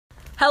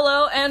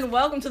Hello and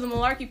welcome to the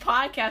Malarkey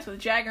Podcast with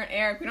Jagger and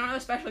Eric. We don't have a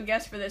special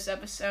guest for this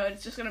episode.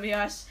 It's just going to be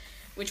us,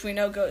 which we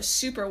know goes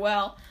super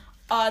well.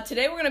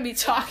 Today we're going to be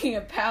talking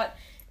about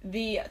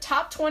the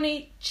top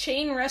 20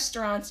 chain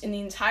restaurants in the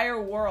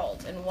entire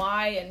world and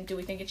why, and do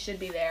we think it should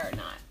be there or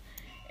not.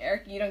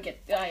 Eric, you don't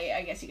get.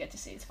 I guess you get to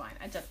see. It's fine.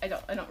 I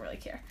don't really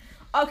care.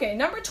 Okay,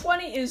 number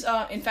 20 is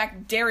in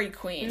fact Dairy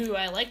Queen. Ooh,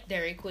 I like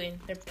Dairy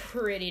Queen. They're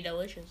pretty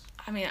delicious.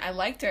 I mean, I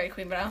like Dairy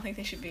Queen, but I don't think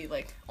they should be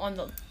like on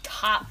the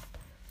top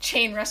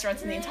chain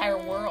restaurants in the entire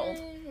world.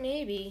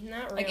 Maybe,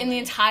 not really. Like in the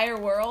entire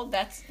world,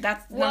 that's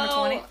number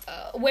 20.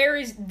 Where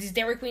is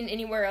Dairy Queen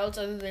anywhere else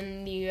other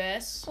than the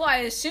U.S.? Well, I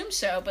assume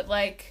so, but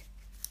like,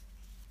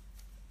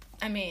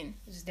 I mean,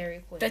 It's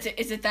Dairy Queen.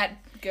 Is it that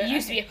good? It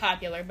used to be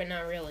popular, but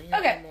not really.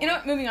 Not Okay, anymore. you know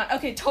what? Moving on.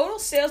 Okay, total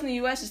sales in the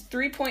U.S. is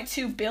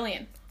 $3.2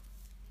 billion.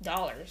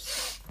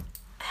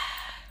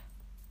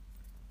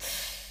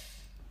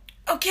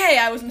 Okay,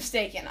 I was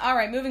mistaken. All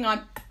right, moving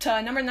on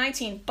to number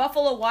 19,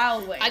 Buffalo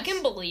Wild Wings. I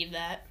can believe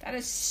that. That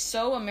is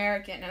so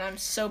American, and I'm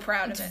so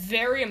proud of it. It's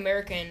very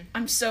American.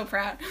 I'm so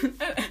proud.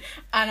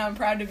 And I'm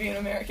proud to be an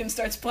American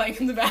starts playing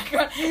in the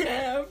background.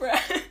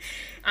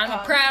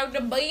 I'm proud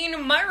to be an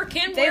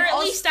American, where at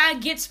least I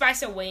get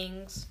spicy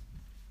wings.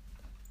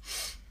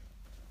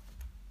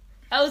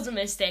 That was a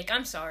mistake.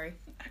 I'm sorry.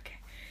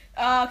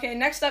 Okay,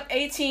 next up,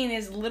 18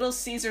 is Little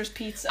Caesars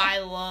Pizza. I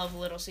love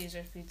Little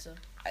Caesars Pizza.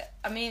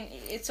 I mean,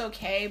 it's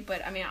okay,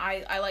 but I mean,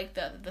 I like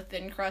the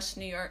thin crust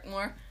New York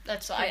more.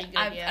 That's so pretty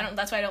good, yeah.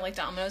 That's why I don't like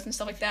Domino's and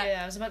stuff like that.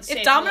 Yeah, I was about to say.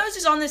 If Domino's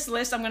is on this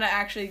list, I'm gonna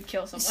actually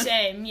kill someone.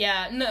 Same,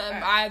 yeah. No,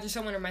 right. either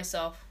someone or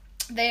myself.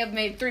 They have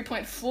made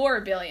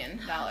 $3.4 billion.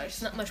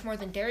 It's not much more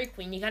than Dairy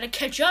Queen. You gotta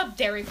catch up,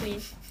 Dairy Queen.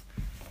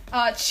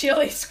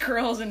 Chili's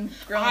Grills and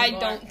Grill. I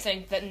don't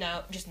think that.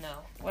 No, just no.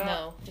 Well,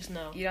 no, just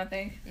no. You don't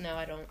think? No,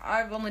 I don't.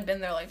 I've only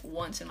been there like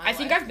once in my life. I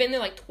think I've been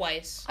there like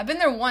twice. I've been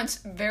there once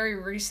very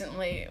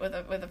recently with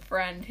a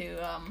friend who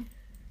and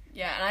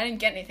I didn't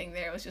get anything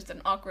there. It was just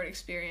an awkward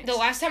experience. The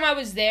last time I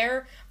was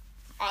there,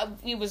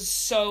 it was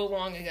so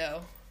long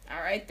ago.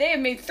 All right, they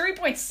have made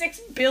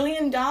 $3.6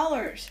 billion.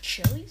 Chili's,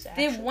 actually?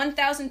 They have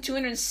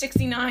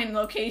 1,269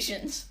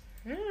 locations.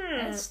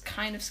 That's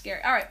kind of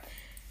scary. All right,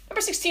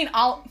 number 16,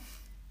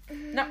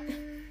 No.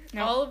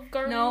 Olive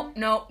Garden? No.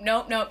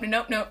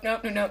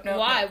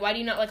 Why? Why do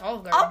you not like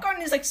Olive Garden? Olive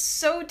Garden is like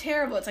so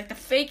terrible. It's like the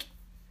fake,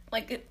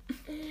 like it.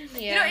 Yeah.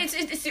 You know,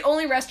 it's the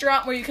only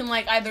restaurant where you can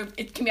like either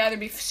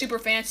be super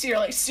fancy or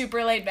like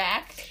super laid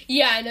back.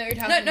 Yeah, I know what you're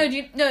talking about.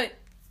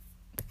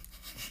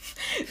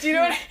 Do you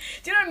know what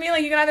I mean?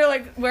 Like you can either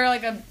like wear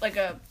like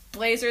a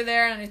blazer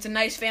there and it's a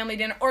nice family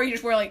dinner, or you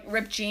just wear like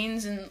ripped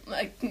jeans and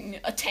like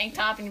a tank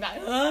top and you're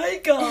like, hi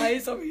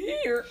guys, I'm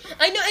here.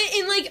 I know,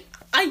 and like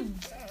I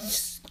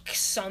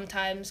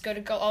sometimes go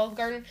to Olive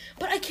Garden,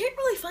 but I can't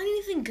really find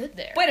anything good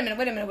there. Wait a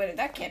minute.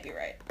 That can't be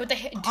right. But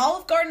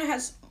Olive Garden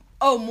has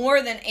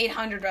more than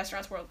 800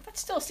 restaurants worldwide. That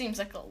still seems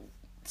like a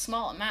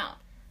small amount.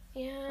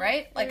 Yeah.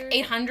 Right? Like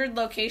 800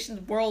 locations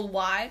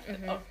worldwide,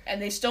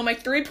 and they still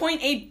make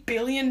 $3.8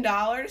 billion.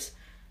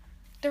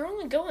 They're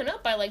only going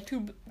up by like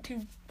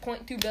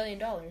 $2.2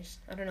 billion.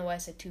 I don't know why I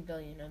said $2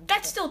 billion.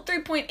 That's still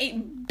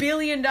 $3.8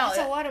 billion. That's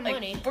a lot of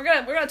money. We're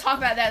gonna talk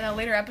about that in a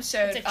later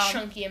episode. It's a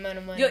chunky amount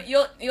of money.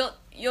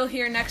 You'll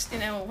hear next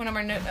in one of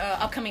our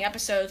upcoming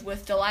episodes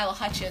with Delilah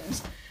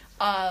Hutchins.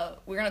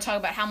 We're gonna talk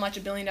about how much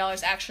 $1 billion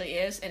actually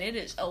is, and it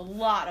is a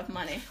lot of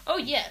money. Oh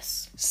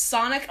yes.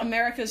 Sonic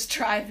America's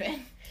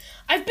Drive-In.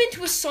 I've been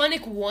to a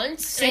Sonic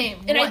once.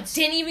 Same. And I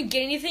didn't even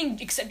get anything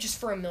except just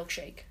for a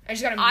milkshake. I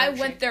just got a milkshake. I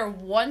went there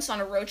once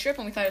on a road trip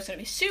and we thought it was going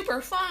to be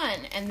super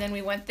fun. And then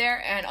we went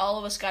there and all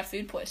of us got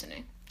food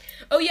poisoning.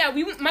 Oh yeah,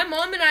 my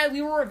mom and I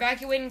were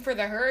evacuating for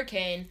the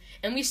hurricane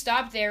and we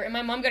stopped there and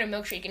my mom got a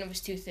milkshake and it was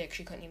too thick.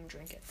 She couldn't even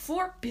drink it.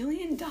 $4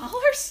 billion?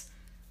 That's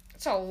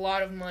a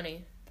lot of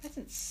money. That's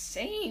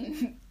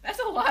insane. That's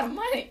a lot of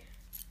money.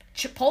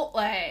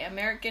 Chipotle,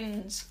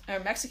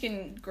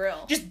 Mexican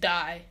grill. Just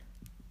die.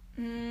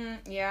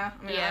 Yeah.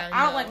 I mean, yeah,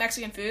 I don't like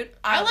Mexican food.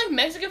 I like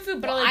Mexican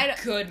food, but I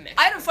like good Mexican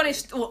I had a funny...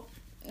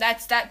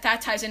 that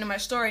ties into my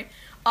story.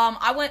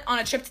 I went on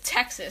a trip to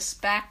Texas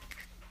back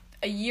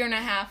a year and a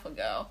half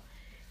ago.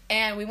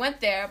 And we went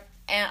there,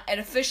 and it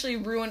officially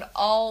ruined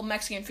all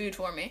Mexican food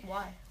for me.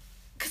 Why?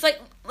 Because,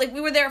 like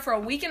we were there for a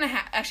week and a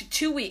half... Actually,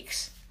 2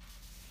 weeks.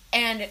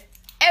 And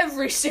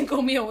every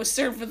single meal was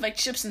served with, like,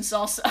 chips and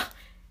salsa.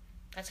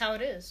 That's how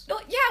it is. No,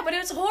 yeah, but it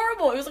was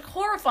horrible. It was, like,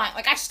 horrifying.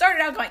 Like, I started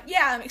out going,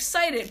 yeah, I'm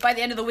excited. By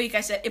the end of the week,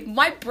 I said, if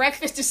my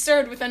breakfast is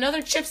served with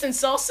another chips and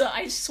salsa,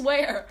 I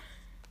swear.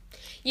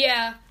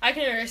 Yeah, I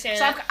can understand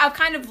that. So I've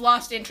kind of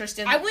lost interest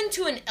in... I went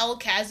to an El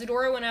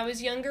Cazador when I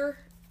was younger,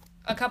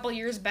 a couple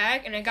years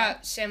back, and I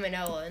got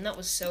salmonella, and that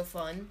was so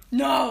fun.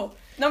 No!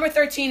 Number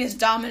 13 is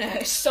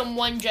Domino's.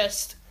 Someone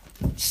just...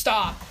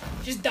 Stop.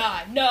 Just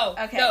die. No.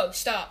 Okay. No,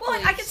 stop. Well,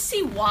 I can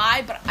see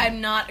why, but I'm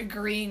not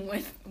agreeing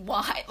with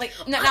why. Like,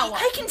 not why.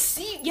 I can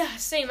see. Yeah,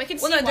 same. I can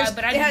see why,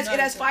 but it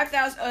has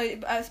 5,000.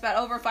 It's about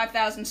over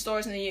 5,000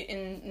 stores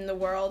in the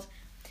world,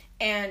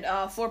 and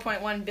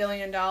 $4.1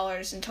 billion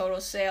in total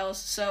sales.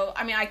 So,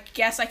 I mean, I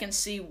guess I can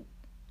see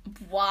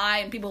why,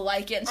 and people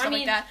like it and stuff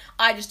like that.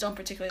 I just don't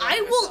particularly like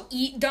it myself. will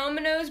eat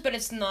Domino's, but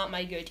it's not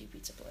my go-to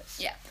pizza place.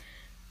 Yeah.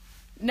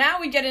 Now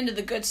we get into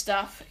the good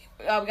stuff.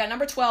 We got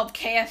number 12,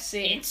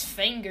 KFC. It's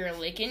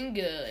finger-licking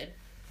good.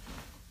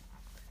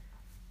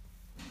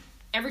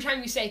 Every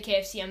time you say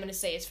KFC, I'm going to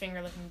say it's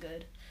finger-licking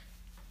good.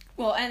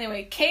 Well,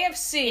 anyway,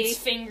 KFC... It's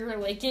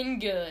finger-licking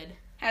good.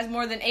 Has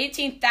more than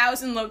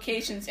 18,000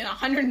 locations in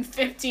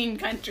 115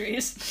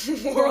 countries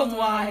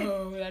worldwide.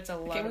 Oh, that's a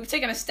lot. Okay, we've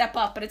taken a step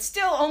up, but it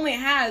still only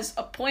has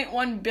a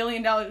 $0.1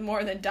 billion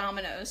more than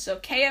Domino's. So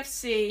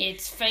KFC...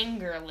 It's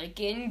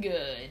finger-licking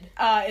good.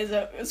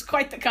 Is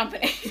quite the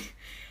company.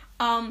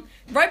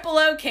 Right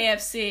below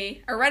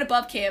KFC, or right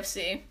above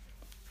KFC...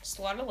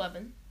 Slot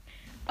 11.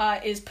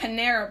 Is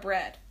Panera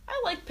Bread.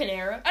 I like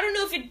Panera. I don't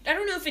know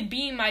if it'd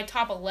be in my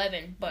top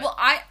 11, but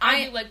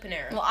I do like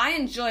Panera. Well, I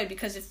enjoy it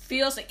because it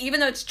feels like, even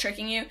though it's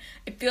tricking you,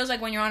 it feels like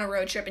when you're on a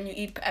road trip and you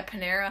eat at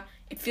Panera,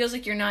 it feels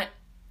like you're not,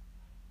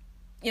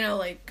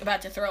 like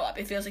about to throw up.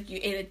 It feels like you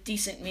ate a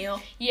decent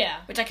meal. Yeah.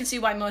 Which I can see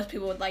why most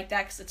people would like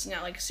that, because it's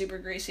not like super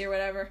greasy or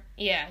whatever.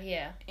 Yeah.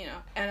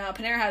 And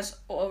Panera has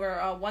over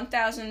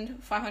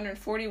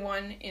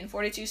 1,541 in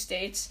 42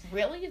 states.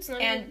 Really? It's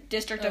not and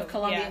District of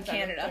Columbia in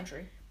Canada.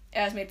 Country. It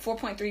has made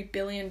 $4.3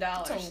 billion.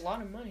 That's a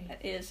lot of money.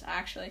 That is,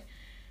 actually.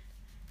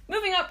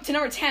 Moving up to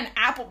number 10,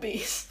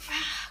 Applebee's.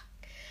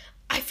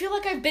 I feel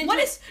like I've been what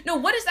is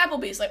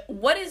Applebee's?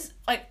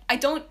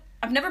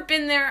 I've never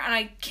been there, and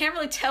I can't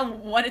really tell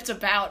what it's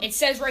about. It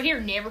says right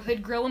here,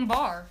 neighborhood grill and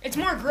bar. It's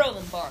more grill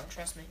than bar,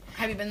 trust me.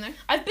 Have you been there?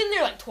 I've been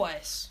there like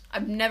twice.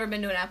 I've never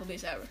been to an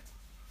Applebee's ever.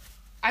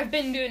 I've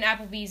been to an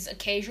Applebee's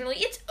occasionally.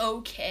 It's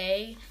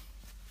okay.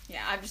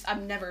 Yeah,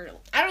 I've never...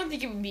 I don't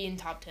think it would be in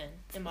top 10,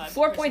 in my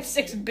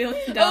 $4.6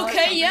 billion. Okay,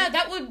 company. Yeah,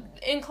 that would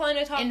incline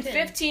a top 10. In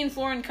 15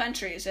 foreign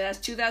countries. It has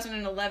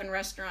 2,011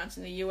 restaurants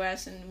in the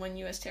U.S. and 1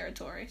 U.S.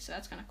 territory, so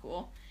that's kind of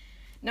cool.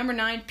 Number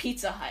 9,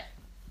 Pizza Hut.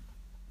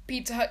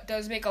 Pizza Hut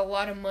does make a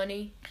lot of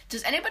money.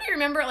 Does anybody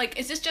remember,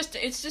 is this just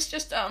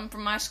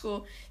from my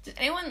school, does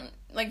anyone,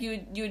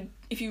 you would,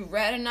 if you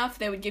read enough,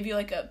 they would give you,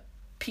 a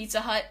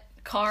Pizza Hut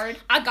card?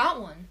 I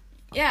got one.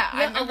 Yeah,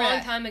 I remember a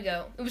long time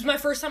ago. It was my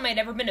first time I'd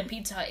ever been to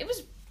Pizza Hut. It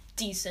was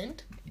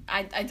decent.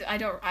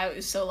 It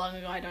was so long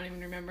ago, I don't even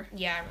remember.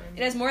 Yeah, I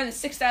remember. It has more than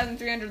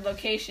 6,300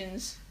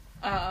 locations,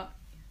 and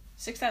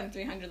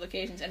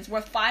it's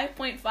worth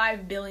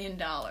 $5.5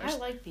 billion. I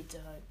like Pizza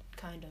Hut,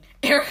 kind of.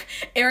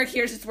 Eric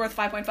hears it's worth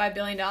 $5.5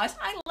 billion.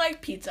 I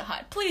like Pizza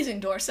Hut. Please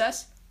endorse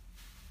us.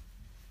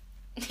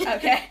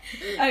 Okay.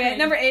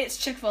 Number 8 is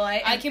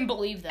Chick-fil-A. I can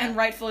believe that, and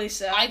rightfully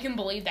so. I can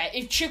believe that.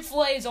 If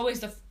Chick-fil-A is always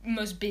the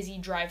most busy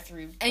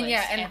drive-through place,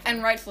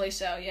 and rightfully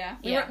so. Yeah,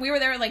 we were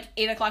there at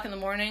 8:00 in the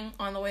morning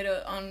on the way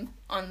to on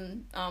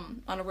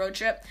a road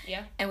trip.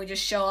 Yeah, and we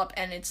just show up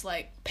and it's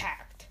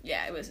packed.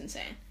 Yeah, it was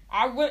insane.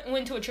 I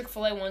went to a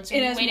Chick-fil-A once and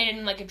we waited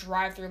in a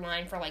drive-through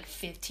line for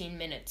 15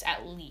 minutes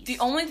at least. The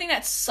only thing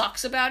that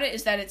sucks about it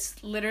is that it's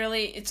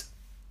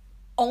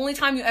only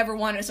time you ever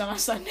want is on a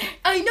Sunday.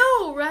 I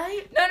know,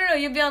 right? No.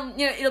 You'll be on,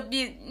 it'll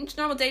be a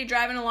normal day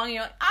driving along, and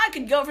you're like, I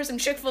could go for some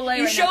Chick-fil-A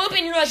You right show now. up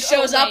and you're like,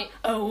 shows up,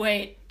 oh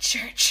wait,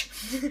 church.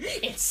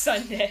 It's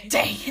Sunday.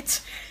 Dang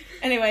it.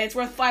 Anyway, it's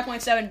worth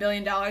 $5.7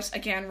 billion.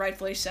 Again,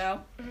 rightfully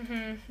so.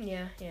 Mm-hmm.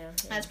 Yeah.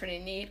 That's pretty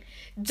neat.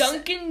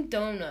 Dunkin'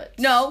 Donuts.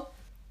 No.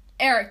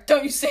 Eric,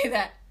 don't you say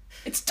that.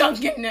 It's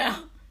Dunkin'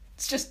 now.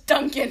 It's just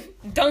Dunkin'.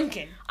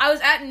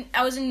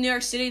 I was in New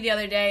York City the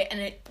other day,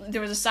 and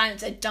there was a sign that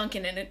said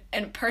Dunkin', and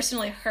it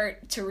personally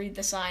hurt to read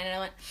the sign, and I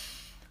went,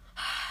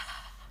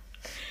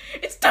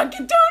 it's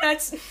Dunkin'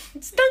 Donuts.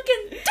 It's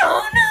Dunkin'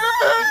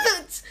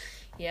 Donuts.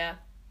 Yeah.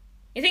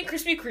 You think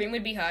Krispy Kreme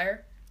would be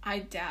higher? I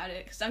doubt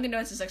it, because Dunkin'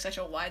 Donuts is such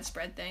a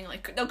widespread thing.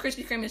 Though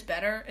Krispy Kreme is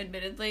better,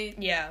 admittedly.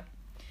 Yeah.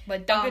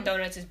 But Dunkin'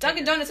 Donuts is bigger.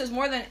 Dunkin' Donuts has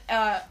more than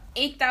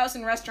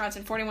 8,000 restaurants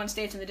in 41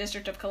 states in the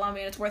District of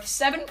Columbia, and it's worth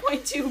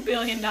 $7.2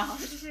 billion.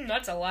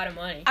 That's a lot of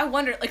money. I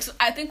wonder, so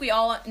I think we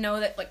all know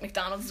that,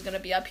 McDonald's is going to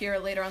be up here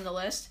later on the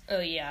list.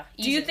 Oh, yeah.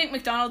 Easy. Do you think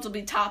McDonald's will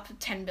be top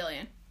 10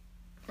 billion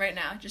right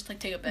now? Just,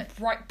 take a bet.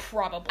 Right,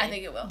 probably. I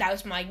think it will. That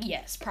was my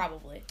guess,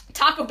 probably.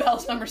 Taco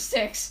Bell's number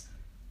 6.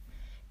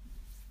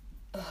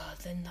 The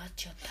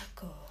Nacho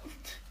Taco.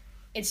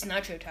 It's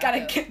Nacho Taco.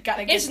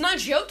 Gotta get. It's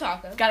Nacho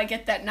Taco. Gotta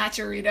get that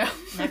Nachorito.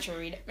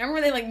 Nachorito. Remember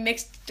when they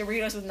mixed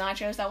Doritos with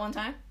nachos that one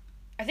time?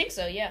 I think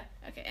so. Yeah.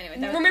 Okay. Anyway.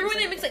 Remember when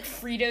they mixed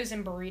Fritos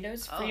and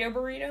burritos? Oh. Frito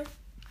burrito.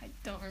 I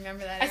don't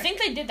remember that. I think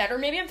they did that, or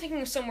maybe I'm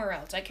thinking of somewhere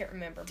else. I can't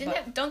remember. Isn't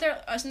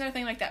there a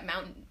thing like that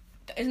Mountain?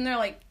 Isn't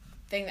there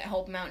thing that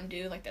helped Mountain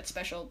Dew that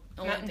special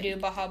Mountain Dew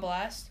Baja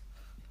Blast?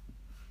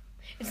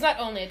 It's not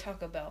only a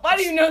Taco Bell. Why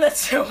do you know that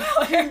so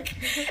well, Eric?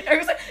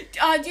 Eric's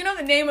do you know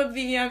the name of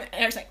the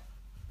Eric's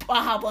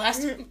Baja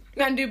Blast.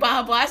 Mountain Dew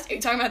Baja Blast. Are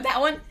you talking about that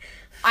one?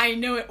 I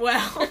know it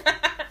well.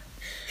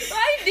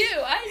 I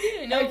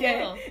do. No,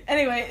 okay. Well.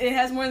 Anyway, it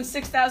has more than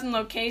 6,000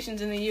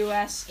 locations in the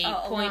U.S.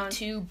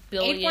 $8.2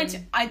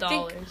 billion.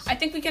 I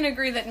think we can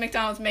agree that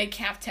McDonald's may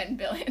cap $10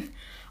 billion.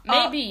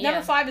 Maybe,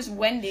 Number 5 is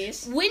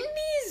Wendy's.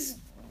 Wendy's...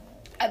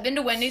 I've been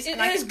to Wendy's. It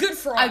is good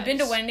fries. I've been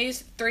to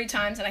Wendy's 3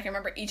 times, and I can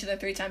remember each of the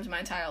 3 times in my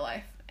entire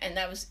life. And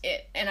that was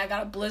it. And I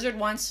got a Blizzard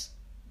once,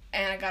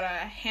 and I got a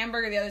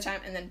hamburger the other time,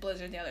 and then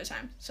Blizzard the other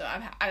time. So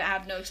I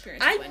have no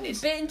experience with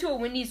Wendy's. I've been to a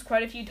Wendy's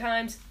quite a few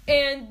times,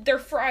 and their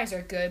fries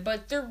are good,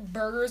 but their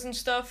burgers and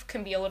stuff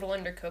can be a little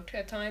undercooked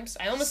at times.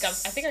 I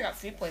think I got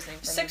food poisoning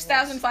from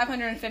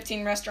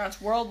 6,515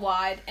 restaurants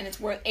worldwide, and it's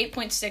worth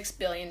 $8.6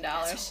 billion.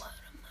 That's a lot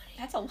of money.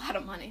 That's a lot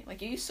of money.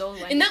 Like, you sold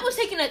Wendy's. And that was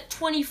taken at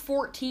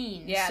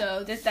 2014. Yeah.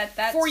 So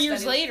that 4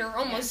 years later,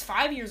 almost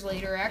 5 years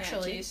later,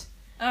 actually. Yeah,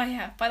 oh,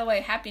 yeah. By the way,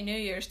 Happy New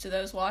Year's to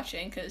those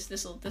watching, because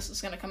this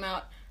is going to come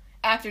out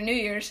after New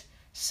Year's.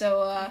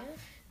 So,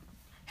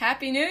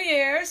 Happy New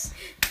Year's.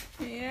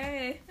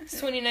 Yay. It's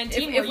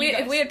 2019.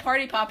 If we had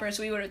party poppers,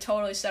 we would have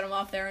totally set them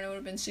off there, and it would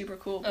have been super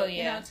cool. But,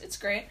 it's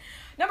great.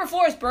 Number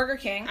 4 is Burger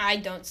King. I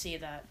don't see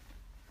that.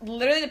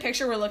 Literally, the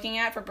picture we're looking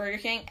at for Burger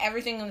King,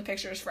 everything in the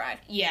picture is fried.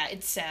 Yeah,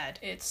 it's sad.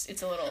 It's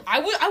a little... I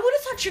would have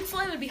thought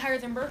Chick-fil-A would be higher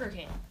than Burger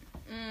King,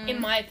 in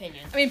my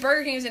opinion. I mean,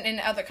 Burger King isn't in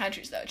other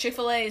countries, though.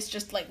 Chick-fil-A is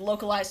just, like,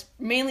 localized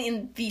mainly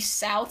in the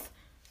south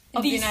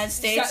of the United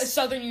States.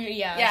 Southern,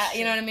 yeah. Yeah,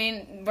 you know what I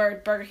mean?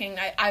 Where Burger King,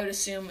 I would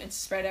assume it's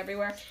spread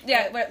everywhere.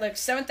 Yeah, like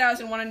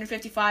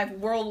 7,155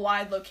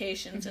 worldwide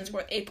locations, and it's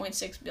worth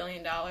 $8.6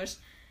 billion.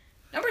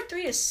 Number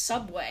 3 is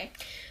Subway.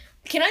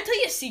 Can I tell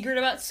you a secret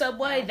about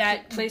Subway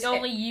that please,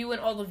 only you and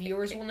all the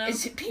viewers will know?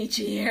 Is it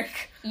PG,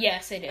 Eric?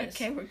 Yes, it is.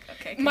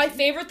 Okay. My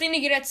favorite thing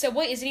to get at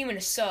Subway isn't even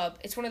a sub.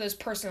 It's one of those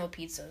personal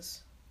pizzas.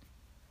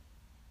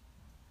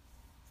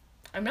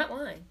 I'm not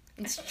lying.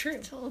 It's true.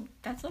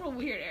 That's a little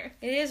weird, Eric.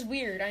 It is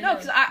weird, I know. No,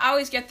 because I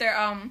always get their,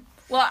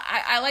 well,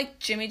 I like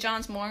Jimmy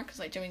John's more, because,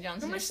 like, Jimmy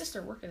John's... My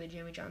sister worked at the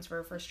Jimmy John's for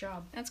her first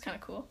job. That's kind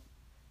of cool.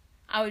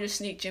 I would just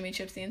sneak Jimmy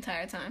chips the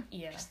entire time.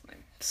 Yeah. Just, like,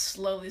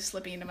 slowly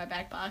slipping into my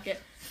back pocket.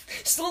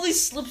 Slowly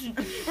slips.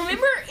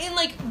 Remember in,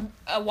 like,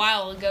 a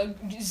while ago,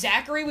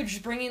 Zachary would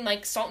just bring in,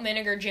 like, salt and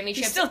vinegar Jimmy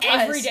chips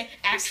every day.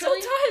 Actually,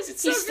 he still does.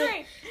 It's so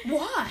great.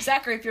 Why?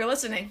 Zachary, if you're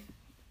listening,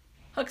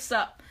 hook us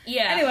up.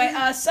 Yeah. Anyway,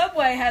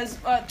 Subway has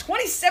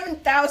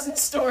 27,000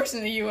 stores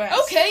in the U.S.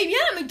 Okay,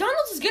 yeah,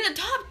 McDonald's is gonna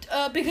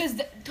top because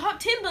the top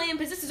 10 billion,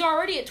 because this is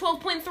already at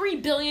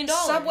 $12.3 billion.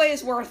 Subway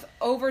is worth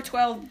over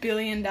 $12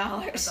 billion.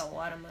 That's a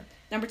lot of money.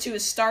 Number 2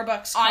 is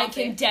Starbucks coffee. I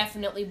can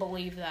definitely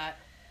believe that.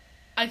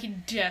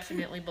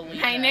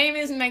 My name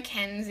is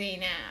Mackenzie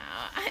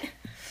now.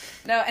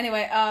 No,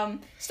 anyway,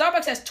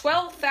 Starbucks has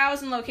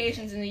 12,000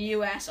 locations in the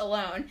U.S.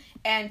 alone,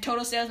 and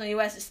total sales in the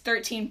U.S. is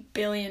 $13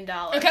 billion.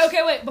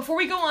 Okay, wait. Before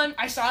we go on,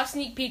 I saw a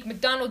sneak peek.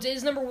 McDonald's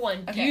is number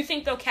 1. Okay. Do you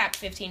think they'll cap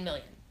 15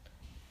 million?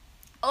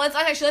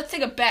 Let's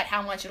take a bet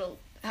how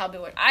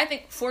big it. I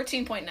think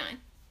 14.9. What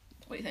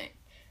do you think?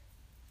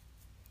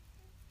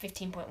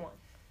 15.1.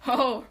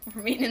 Oh,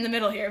 we're meeting in the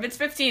middle here. If it's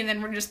 15,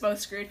 then we're just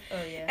both screwed.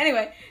 Oh, yeah.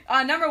 Anyway,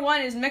 number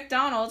 1 is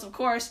McDonald's, of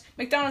course.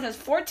 McDonald's has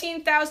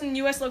 14,000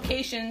 U.S.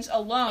 locations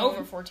alone.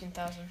 Over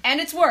 14,000. And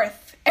it's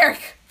worth,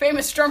 Eric,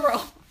 famous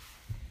drumroll,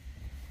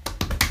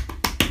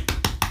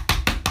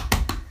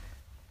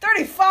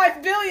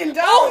 $35 billion.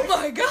 Oh,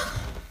 my God.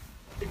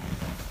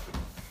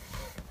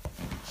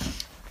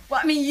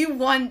 Well, I mean, you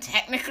won,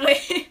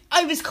 technically.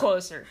 I was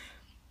closer.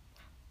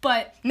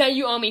 But now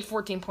you owe me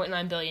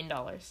 $14.9 billion.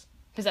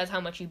 Because that's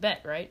how much you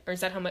bet, right? Or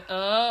is that how much...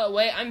 Oh,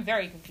 wait, I'm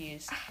very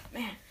confused.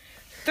 Man,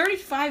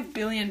 $35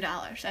 billion.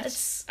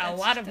 That's a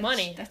lot of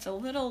money. That's a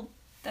little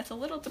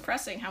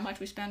depressing how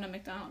much we spend on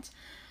McDonald's.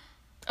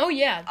 Oh,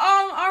 yeah.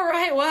 All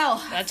right,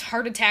 well. That's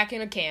heart attack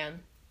in a can.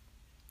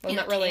 Well,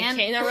 not really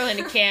can? Not really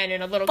in a can,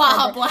 in a little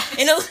Baja Blast.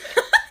 In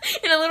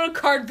a little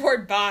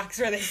cardboard box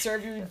where they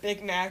serve you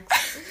Big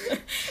Macs.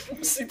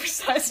 Super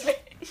size me.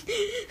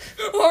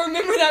 Oh,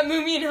 remember that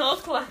movie in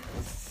health class?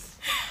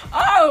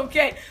 Oh,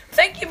 okay.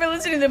 Thank you for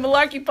listening to the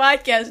Malarkey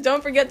Podcast.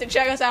 Don't forget to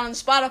check us out on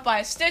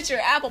Spotify, Stitcher,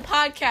 Apple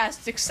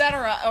Podcasts,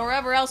 etc., or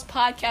wherever else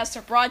podcasts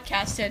are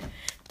broadcasted.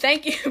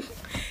 Thank you.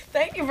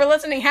 Thank you for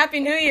listening. Happy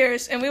New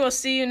Year's, and we will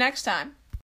see you next time.